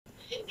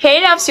Hey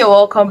loves, you're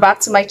welcome back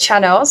to my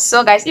channel.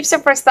 So guys, if it's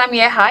your first time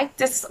here, hi,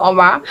 this is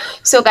Omar.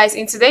 So guys,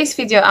 in today's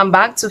video I'm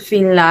back to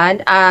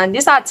Finland, and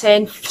these are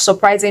 10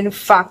 surprising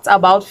facts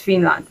about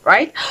Finland,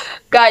 right?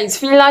 Guys,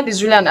 Finland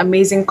is really an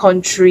amazing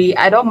country.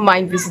 I don't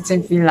mind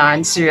visiting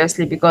Finland,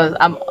 seriously, because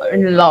I'm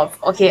in love.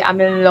 Okay, I'm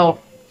in love.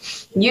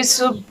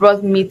 YouTube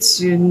brought me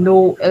to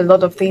know a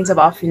lot of things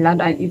about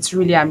Finland, and it's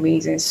really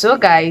amazing. So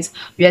guys,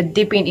 we are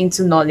dipping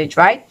into knowledge,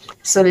 right?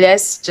 So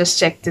let's just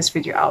check this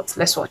video out.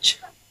 Let's watch.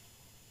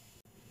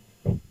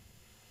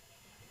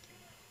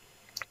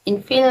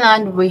 In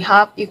Finland, we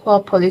have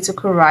equal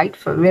political rights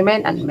for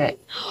women and men.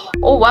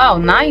 Oh wow,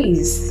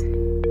 nice.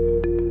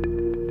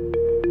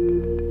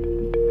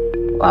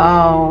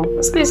 Wow,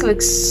 this place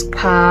looks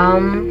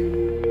calm.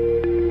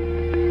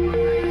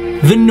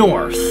 The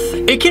North.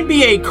 It can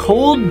be a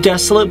cold,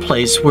 desolate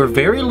place where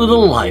very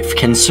little life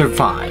can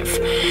survive.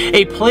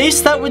 A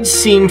place that would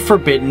seem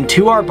forbidden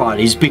to our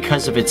bodies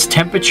because of its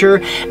temperature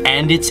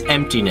and its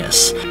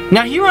emptiness.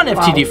 Now here on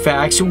FTD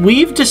Facts,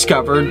 we've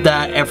discovered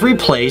that every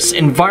place,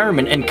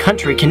 environment, and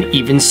country can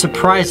even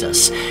surprise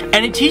us.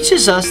 And it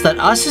teaches us that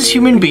us as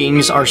human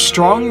beings are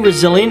strong,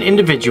 resilient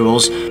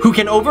individuals who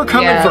can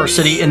overcome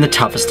adversity in the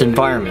toughest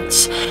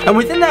environments. And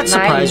within that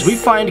surprise, we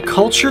find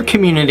culture,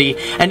 community,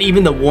 and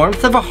even the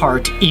warmth of a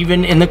heart,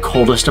 even in the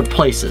coldest of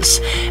places.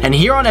 And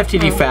here on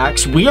FTD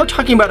Facts, we are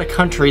talking about a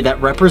country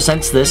that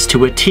represents this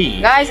to a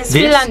T. Guys, it's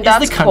Finland,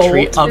 that's the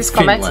country of Finland.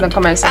 Comment in the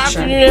comment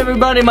section. Afternoon,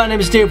 everybody. My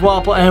name is Dave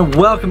Wapple, and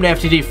welcome to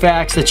FTD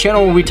Facts, the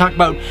channel where we talk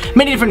about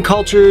many different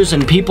cultures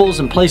and peoples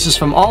and places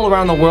from all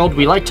around the world.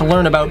 We like to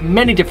learn about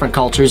many different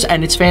cultures,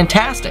 and it's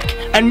fantastic.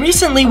 And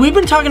recently, we've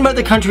been talking about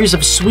the countries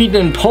of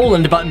Sweden and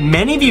Poland, but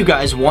many of you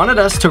guys wanted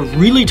us to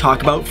really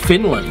talk about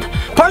Finland.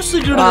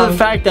 Partially due to the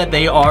fact that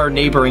they are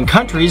neighboring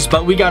countries,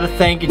 but we gotta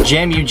thank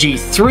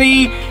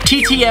JamUG3,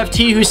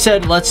 TTFT, who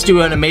said let's do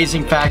an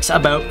amazing facts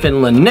about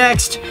Finland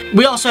next.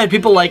 We also had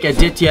people like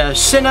Aditya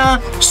Sinha,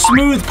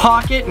 Smooth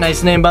Pocket,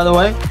 nice name by the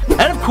way,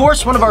 and of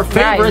course one of our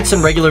favorites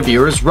and regular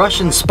viewers,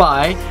 Russian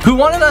Spy, who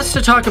wanted us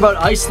to talk about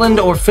Iceland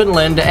or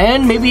Finland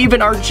and maybe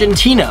even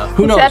Argentina.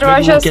 Who knows, maybe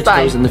we'll get to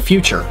those in the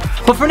future.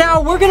 But for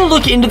now, we're gonna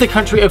look into the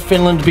country of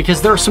Finland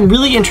because there are some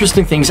really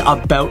interesting things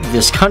about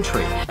this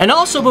country. And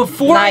also,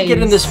 before I get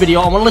in this video,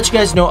 I want to let you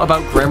guys know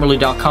about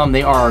Grammarly.com.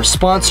 They are our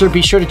sponsor.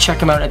 Be sure to check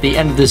them out at the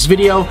end of this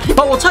video.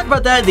 But we'll talk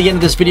about that at the end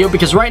of this video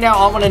because right now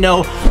I want to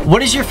know,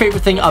 what is your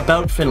favorite thing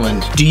about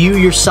Finland? Do you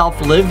yourself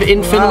live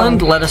in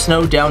Finland? Let us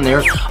know down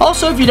there.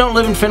 Also, if you don't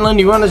live in Finland,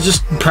 you want to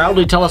just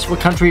proudly tell us what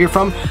country you're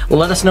from,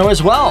 let us know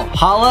as well.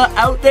 Holla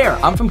out there.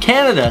 I'm from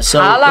Canada, so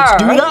let's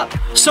do it up.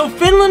 So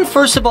Finland,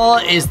 first of all,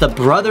 is the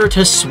brother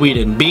to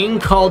Sweden, being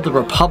called the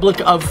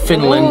Republic of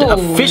Finland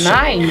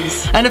officially.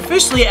 And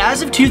officially,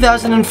 as of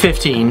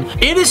 2015,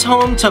 it is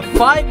home to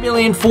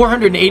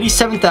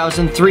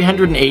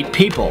 5,487,308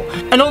 people.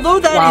 And although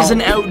that is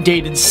an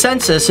outdated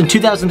census, in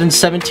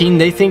 2017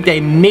 they think they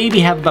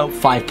maybe have about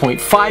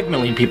 5.5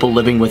 million people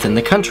living within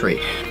the country.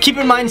 Keep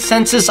in mind,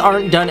 census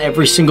aren't done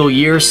every single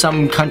year.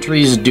 Some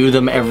countries do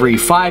them every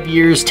 5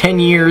 years, 10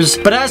 years.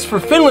 But as for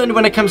Finland,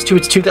 when it comes to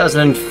its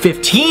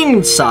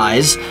 2015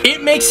 size,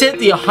 it makes it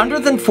the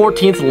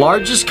 114th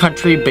largest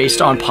country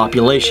based on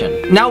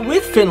population. Now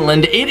with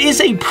Finland, it is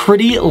a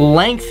pretty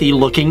lengthy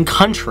looking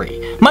country.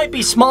 Might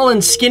be small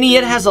and skinny,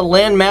 it has a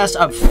landmass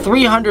of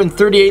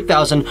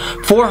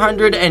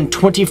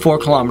 338,424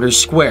 kilometers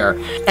square.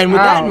 And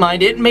with that in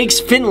mind, it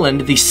makes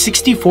Finland the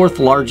 64th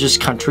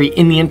largest country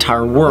in the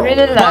entire world.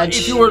 But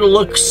if you were to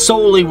look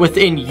solely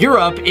within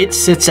Europe, it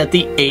sits at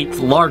the 8th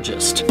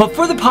largest. But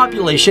for the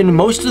population,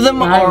 most of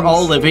them are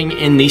all living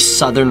in the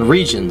southern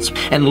regions.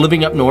 And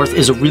living up north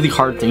is a really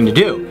hard thing to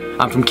do.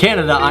 I'm from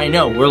Canada, I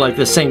know, we're like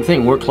the same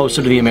thing, we're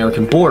closer to the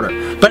American border.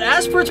 But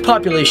as for its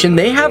population,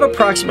 they have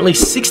approximately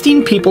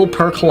 16 people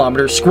per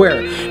kilometer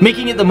square,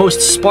 making it the most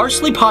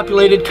sparsely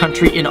populated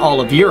country in all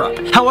of Europe.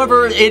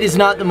 However, it is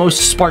not the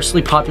most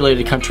sparsely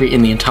populated country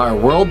in the entire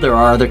world. There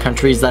are other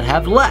countries that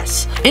have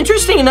less.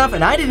 Interesting enough,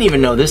 and I didn't even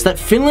know this, that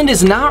Finland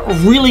is not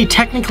really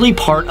technically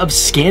part of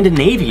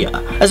Scandinavia.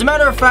 As a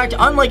matter of fact,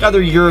 unlike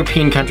other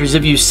European countries,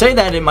 if you say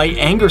that, it might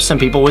anger some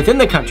people within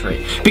the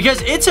country,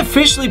 because it's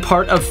officially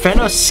part of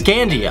Finnish.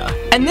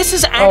 And this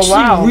is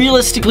actually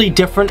realistically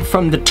different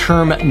from the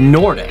term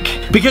Nordic.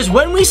 Because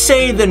when we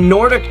say the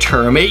Nordic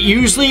term, it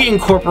usually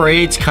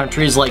incorporates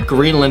countries like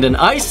Greenland and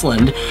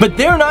Iceland, but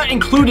they're not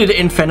included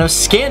in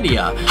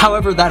Fennoscandia.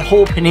 However, that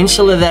whole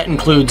peninsula that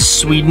includes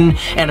Sweden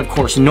and of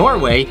course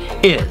Norway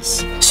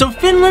is. So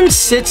Finland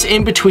sits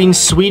in between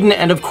Sweden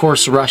and of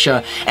course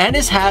Russia, and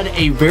has had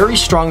a very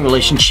strong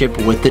relationship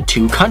with the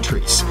two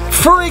countries.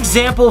 For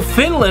example,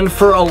 Finland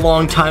for a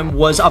long time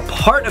was a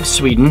part of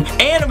Sweden,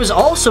 and it was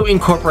also also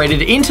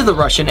incorporated into the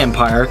Russian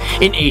Empire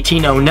in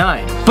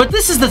 1809. But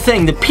this is the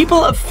thing, the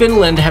people of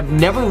Finland have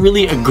never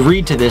really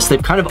agreed to this.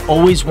 They've kind of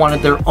always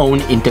wanted their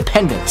own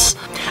independence.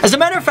 As a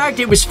matter of fact,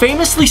 it was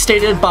famously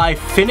stated by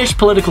Finnish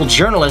political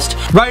journalist,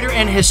 writer,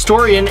 and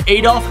historian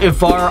Adolf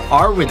Ivar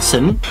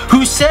Arvidsson,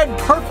 who said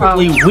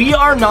perfectly, "We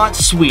are not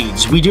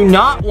Swedes. We do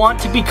not want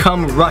to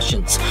become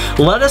Russians.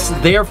 Let us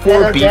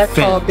therefore be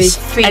Finns."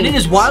 And it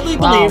is widely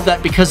believed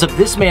that because of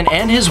this man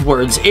and his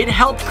words, it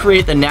helped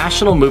create the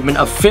national movement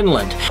of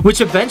Finland,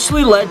 which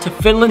eventually led to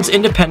Finland's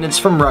independence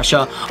from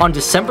Russia on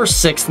December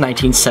 6,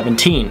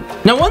 1917.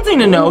 Now, one thing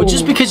to know,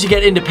 just because you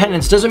get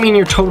independence doesn't mean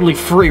you're totally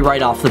free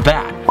right off the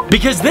bat.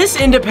 Because this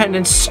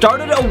independence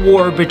started a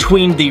war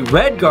between the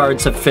Red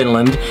Guards of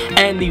Finland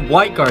and the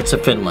White Guards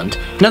of Finland.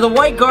 Now, the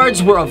White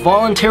Guards were a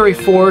voluntary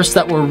force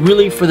that were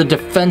really for the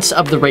defense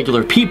of the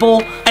regular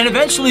people, and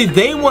eventually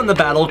they won the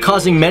battle,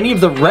 causing many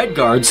of the Red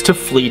Guards to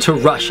flee to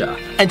Russia.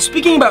 And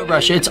speaking about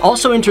Russia, it's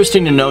also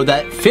interesting to know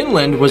that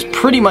Finland was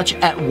pretty much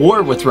at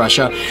war with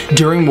Russia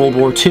during World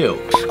War II.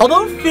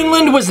 Although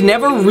Finland was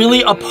never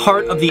really a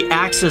part of the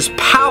Axis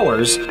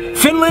powers,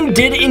 Finland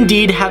did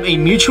indeed have a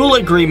mutual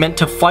agreement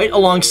to fight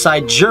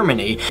alongside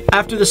Germany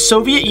after the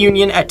Soviet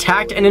Union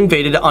attacked and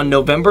invaded on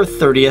November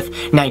 30th,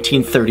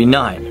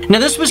 1939. Now,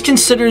 this was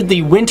considered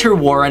the Winter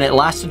War, and it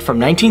lasted from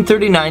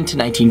 1939 to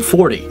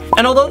 1940.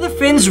 And although the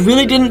Finns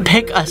really didn't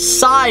pick a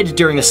side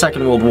during the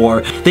Second World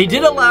War, they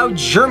did allow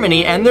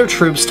Germany and their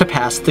troops to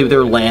pass through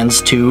their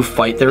lands to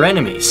fight their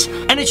enemies.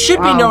 And it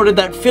should be noted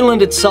that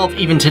Finland itself,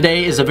 even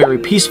today, is a very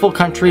peaceful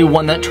country,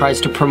 one that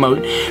tries to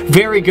promote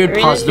very good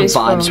positive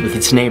vibes with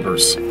its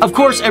neighbors. Of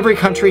course, every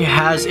country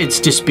has its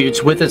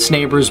disputes with its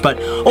neighbors, but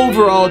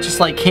overall, just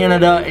like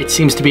Canada, it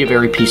seems to be a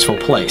very peaceful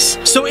place.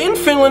 So in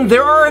Finland,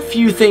 there are a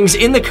few things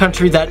in the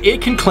country that it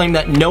can claim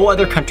that no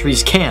other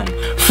countries can.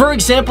 For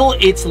example,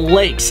 its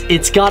lakes.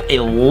 It's got a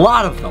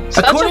lot of them.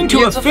 According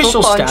to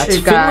official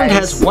stats, Finland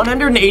has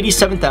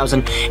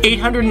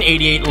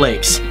 187,888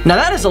 lakes. Now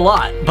that is a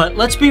lot, but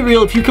let's be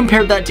real, if you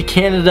compare that to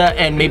Canada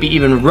and maybe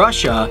even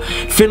Russia,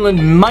 Finland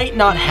might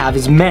not have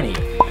as many.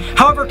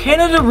 However,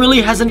 Canada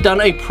really hasn't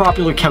done a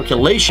popular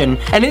calculation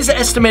and is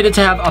estimated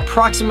to have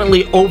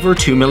approximately over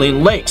 2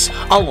 million lakes,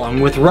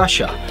 along with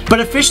Russia. But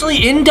officially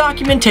in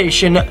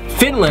documentation,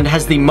 Finland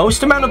has the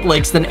most amount of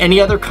lakes than any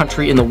other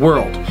country in the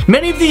world.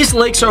 Many of these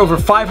lakes are over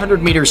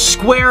 500 meters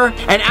square,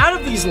 and out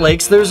of these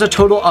lakes, there's a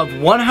total of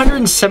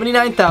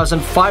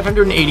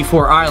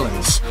 179,584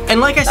 islands.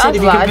 And like I said,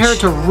 if you compare it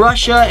to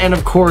Russia and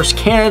of course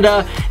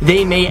Canada,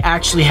 they may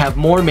actually have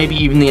more, maybe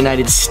even the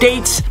United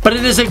States, but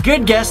it is a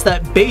good guess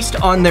that based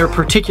on their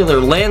particular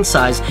land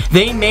size,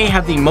 they may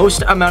have the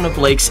most amount of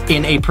lakes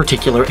in a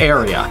particular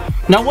area.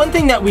 Now, one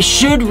thing that we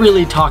should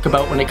really talk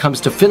about when it comes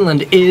to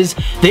Finland is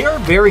they are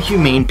very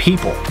humane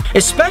people,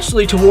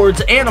 especially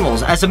towards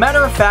animals. As a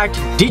matter of fact,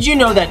 did you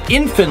know that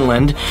in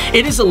Finland,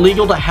 it is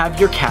illegal to have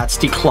your cats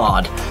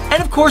declawed?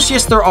 And of course,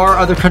 yes, there are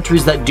other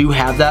countries that do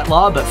have that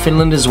law, but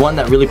Finland is one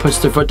that really puts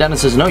their foot down and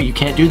says, no, you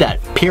can't do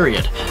that,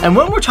 period. And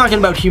when we're talking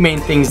about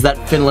humane things that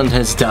Finland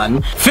has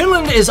done,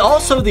 Finland is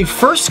also the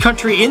first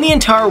country in the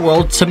entire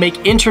world to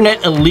make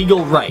internet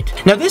illegal right.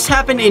 Now, this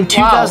happened in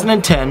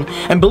 2010,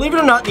 and believe it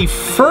or not, the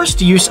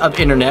first use of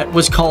internet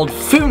was called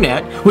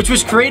FUNet, which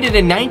was created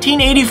in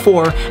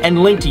 1984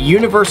 and linked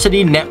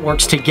university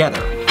networks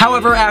together.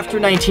 However, after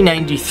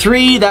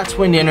 1993, that's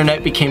when the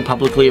internet became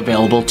publicly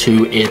available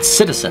to its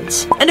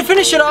citizens. And to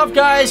finish it off,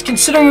 guys,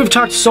 considering we've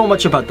talked so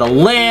much about the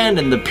land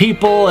and the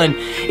people and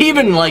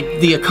even like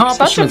the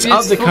accomplishments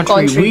of the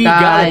country, we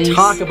gotta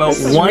talk about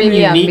one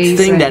unique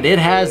thing that it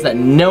has that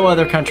no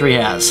other country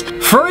has.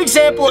 For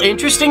example,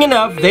 interesting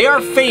enough, they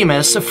are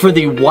famous for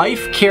the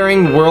Wife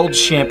Carrying World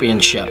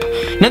Championship.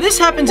 Now, this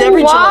happens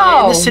every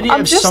July in the city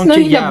of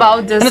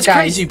Songkyaw. And it's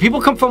crazy.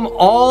 People come from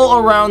all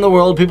around the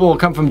world. People will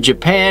come from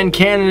Japan,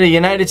 Canada, the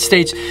United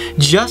States,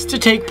 just to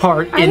take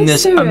part in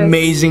this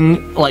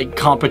amazing, like,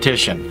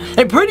 competition.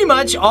 And pretty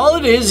much all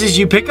it is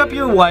you pick up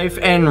your wife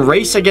and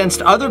race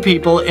against other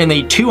people in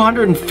a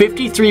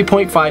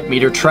 253.5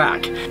 meter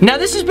track. Now,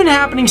 this has been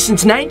happening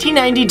since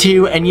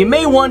 1992, and you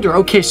may wonder,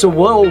 okay, so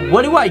well,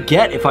 what do I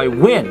get if I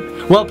win?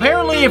 Well,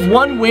 apparently if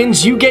one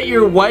wins, you get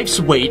your wife's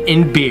weight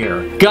in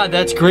beer. God,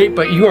 that's great,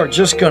 but you are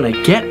just gonna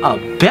get a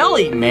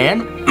belly,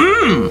 man.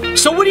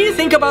 So what do you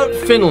think about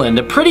Finland?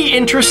 A pretty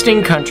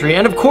interesting country,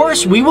 and of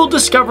course, we will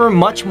discover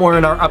much more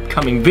in our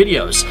upcoming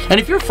videos. And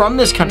if you're from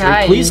this country,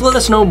 please let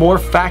us know more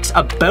facts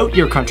about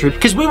your country,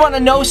 because we want to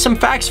know some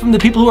facts from the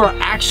people who are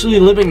actually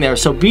living there.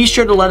 So be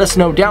sure to let us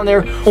know down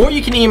there, or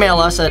you can email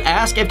us at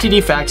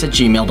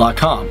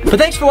askftdfacts@gmail.com. But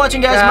thanks for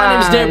watching, guys. My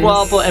name is Dave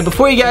Waffle, and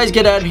before you guys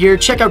get out of here,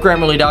 check out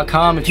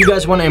Grammarly.com. If you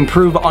guys want to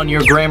improve on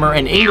your grammar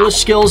and English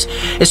skills,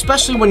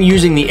 especially when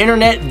using the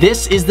internet,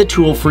 this is the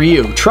tool for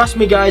you. Trust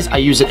me, guys, I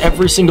use it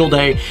every single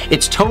day.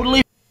 It's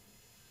totally...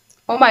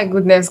 Oh my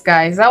goodness,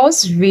 guys, that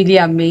was really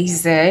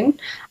amazing.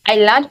 I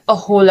learned a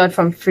whole lot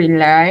from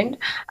Finland,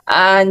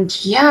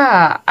 and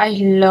yeah, I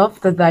love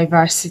the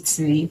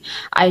diversity.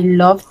 I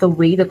love the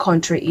way the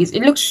country is.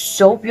 It looks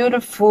so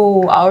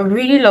beautiful. I would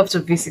really love to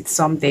visit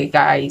someday,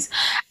 guys.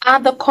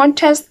 And the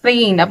contest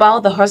thing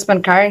about the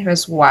husband carrying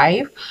his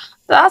wife,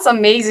 that's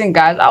amazing,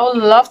 guys. I would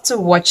love to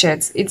watch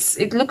it.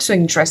 It looks so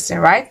interesting,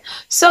 right?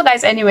 So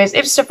guys, anyways,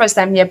 if it's your first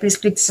time here, please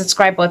click the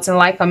subscribe button,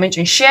 like, comment,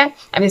 and share.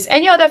 And if there's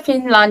any other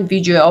Finland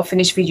video or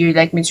Finnish video you'd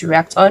like me to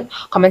react on,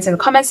 comment in the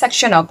comment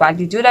section. I'll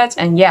gladly do that.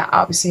 And yeah,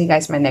 I'll be seeing you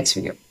guys in my next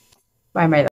video. Bye, my love.